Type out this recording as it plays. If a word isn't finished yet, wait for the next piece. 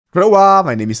Hello,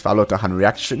 my name is Fervent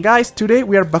Reaction. Guys, today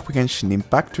we are back with Genshin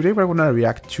Impact. Today we're gonna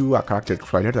react to a character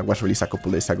trailer that was released a couple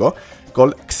days ago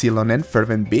called XILONEN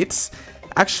Fervent Beats.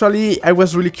 Actually, I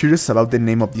was really curious about the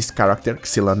name of this character,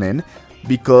 XILONEN,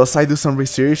 because I do some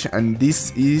research and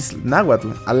this is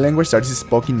Nahuatl, a language that is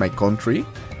spoken in my country.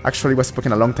 Actually, it was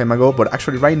spoken a long time ago, but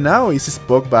actually right now it's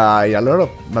spoken by a lot of,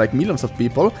 like, millions of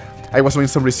people. I was doing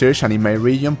some research and in my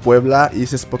region, Puebla, is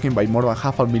spoken by more than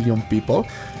 500,000 people.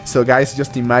 So guys,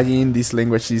 just imagine this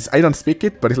language is, I don't speak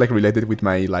it, but it's like related with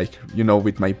my, like, you know,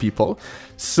 with my people.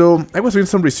 So I was doing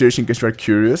some research in case you are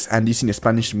curious, and this in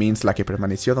Spanish means la que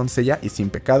permaneció doncella y sin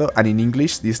pecado, and in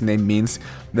English this name means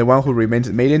the one who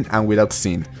remains maiden and without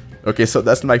sin. Okay, so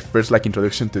that's my first, like,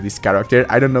 introduction to this character.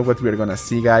 I don't know what we're gonna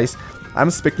see, guys. I'm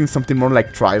expecting something more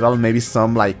like tribal, maybe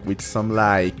some, like, with some,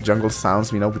 like, jungle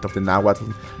sounds, you know, with of the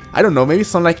Nahuatl. I don't know, maybe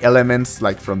some, like, elements,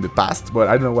 like, from the past, but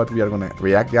I don't know what we are gonna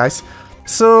react, guys.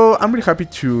 So I'm really happy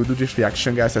to do this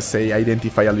reaction, guys. As I say,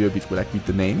 identify a little bit with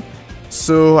the name.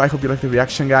 So I hope you like the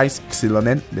reaction, guys.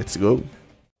 XILONEN, let's go.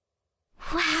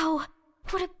 Wow,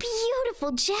 what a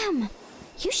beautiful gem.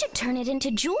 You should turn it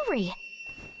into jewelry.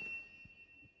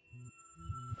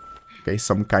 Okay,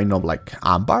 some kind of, like,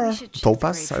 amber,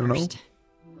 topaz, I don't know.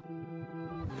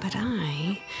 But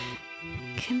I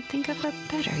can think of a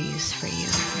better use for you.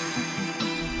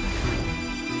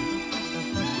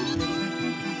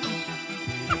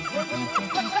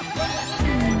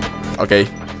 Okay,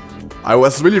 I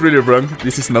was really wrong.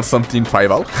 This is not something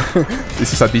tribal.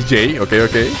 This is a DJ, okay.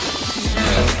 Okay.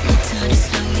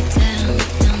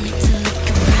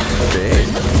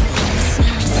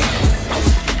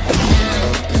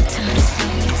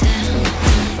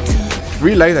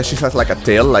 Really like that she has like a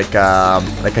tail, like a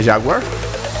jaguar,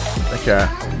 like a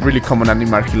really common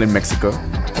animal here in Mexico.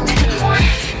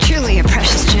 Truly a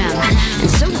precious gem, and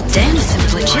so damn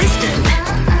simplistic.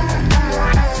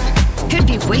 Could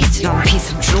be wasted on a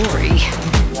piece of jewelry.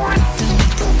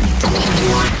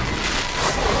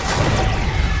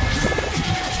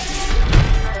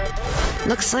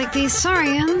 Looks like these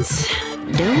Saurians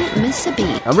don't miss a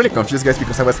beat. I'm really confused, guys,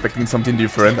 because I was expecting something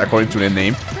different according to the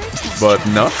name, but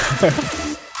no.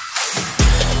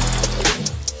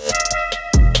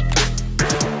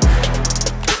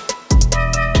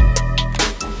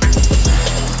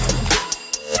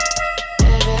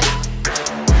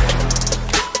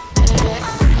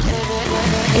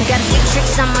 You got a few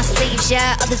tricks on my sleeves,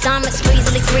 yeah. Others I'm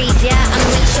easily freeze, yeah. I'm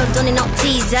make sure don't no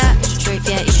teaser.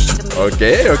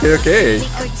 Okay.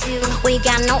 Well, you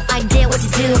got no idea what to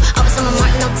do. Always on my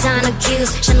mark, no time to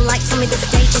accuse. Shining light, tell me the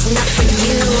stage is not for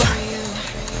you.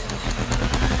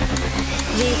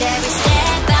 With every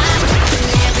step I'm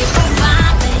taking, every move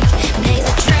I make, there's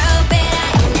a trail, but I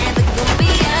ain't never gonna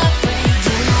be afraid.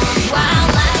 You know I'm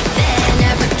wild like that,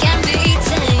 never can be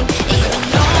tamed. Even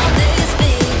all this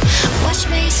big, watch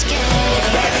me skate.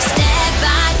 Every step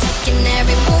I take and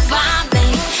every move I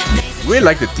make. We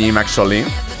like the team, actually.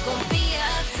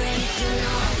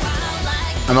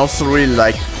 And also really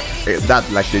like that,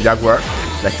 like the jaguar,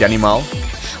 like the animal.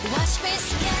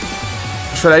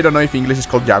 Actually, I don't know if English is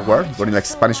called jaguar, but in like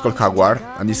Spanish called jaguar,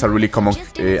 and it's a really common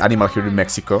animal here in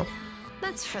Mexico.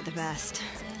 That's for the best.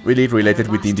 Really related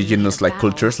with the indigenous, like,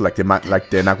 cultures, like the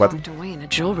Nahuatl. Locked away in a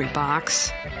jewelry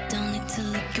box.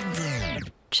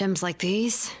 Gems like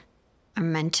these are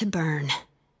meant to burn.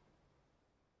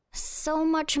 So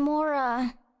much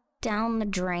more, down the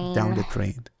drain. Down the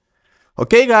drain.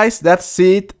 Okay, guys, that's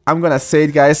it. I'm gonna say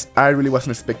it, guys. I really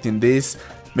wasn't expecting this.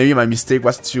 Maybe my mistake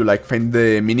was to, like, find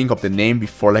the meaning of the name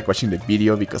before, like, watching the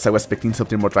video, because I was expecting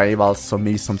something more tribal, so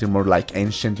maybe something more, like,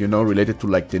 ancient, you know, related to,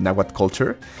 like, the Nahuatl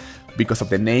culture because of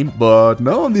the name. But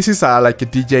no, this is like a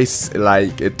DJ's,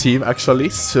 like, a team, actually.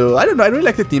 So I don't know. I really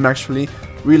like the team, actually.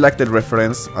 Really like the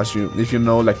reference, if you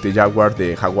know, like, the jaguar,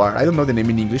 the jaguar. I don't know the name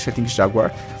in English. I think it's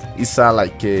jaguar. It's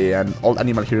like an old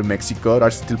animal here in Mexico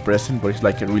that's still present, but it's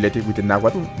like related with the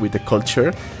Nahuatl, with the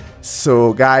culture.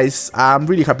 So guys, I'm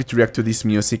really happy to react to this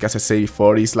music. As I said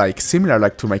before, it's like similar,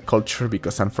 like, to my culture,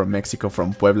 because I'm from Mexico,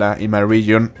 from Puebla. In my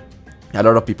region, a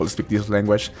lot of people speak this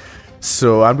language.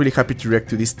 So I'm really happy to react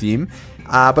to this team.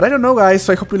 But I don't know, guys,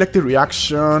 so I hope you like the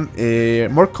reaction.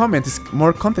 More content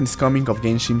is coming of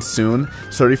Genshin soon.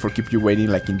 Sorry for keep you waiting,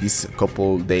 like, in these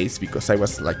couple days, because I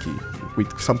was, like,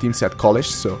 with some teams at college.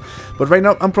 So, but right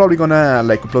now I'm probably gonna,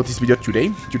 like, upload this video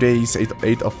today. Today is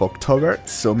 8th of October,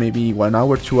 so maybe 1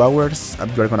 hour, 2 hours.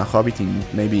 You're gonna have it in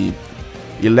maybe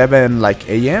 11 like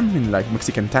AM in, like,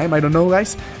 Mexican time. I don't know,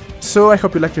 guys. So I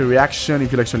hope you like the reaction.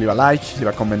 If you like, so leave a like, leave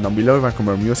a comment down below. If you like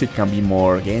more music, can be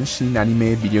more Genshin,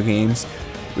 anime, video games,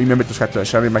 Remember to subscribe to the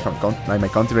channel, my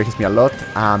content helps me a lot.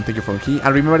 Thank you for here.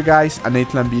 And remember guys, an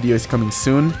XILONEN video is coming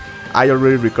soon. I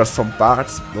already record some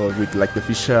parts with like the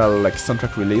official like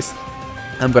soundtrack release.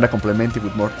 I'm gonna complement it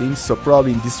with more things, so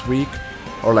probably in this week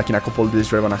or like in a couple of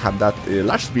days we're gonna have that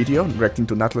large video reacting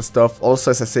to Atlas stuff. Also,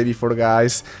 as I said before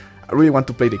guys, I really want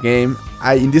to play the game.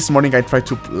 In this morning I tried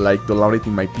to like download it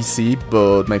in my PC,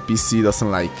 but my PC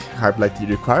doesn't like have like the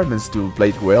requirements to play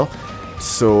it well.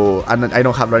 So, and I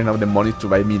don't have right now the money to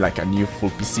buy me like a new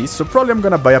full PC, so probably I'm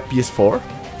gonna buy a PS4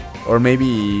 or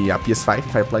maybe a PS5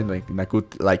 if I play like in a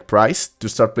good like price to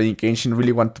start playing Genshin.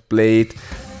 Really want to play it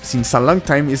since a long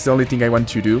time. It's the only thing I want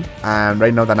to do, and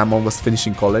right now that I'm almost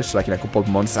finishing college, like in a couple of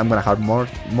months, I'm gonna have more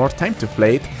time to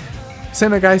play it. So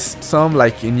anyway guys, some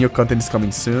like new content is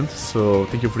coming soon, so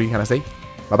thank you for being here and say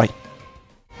bye bye.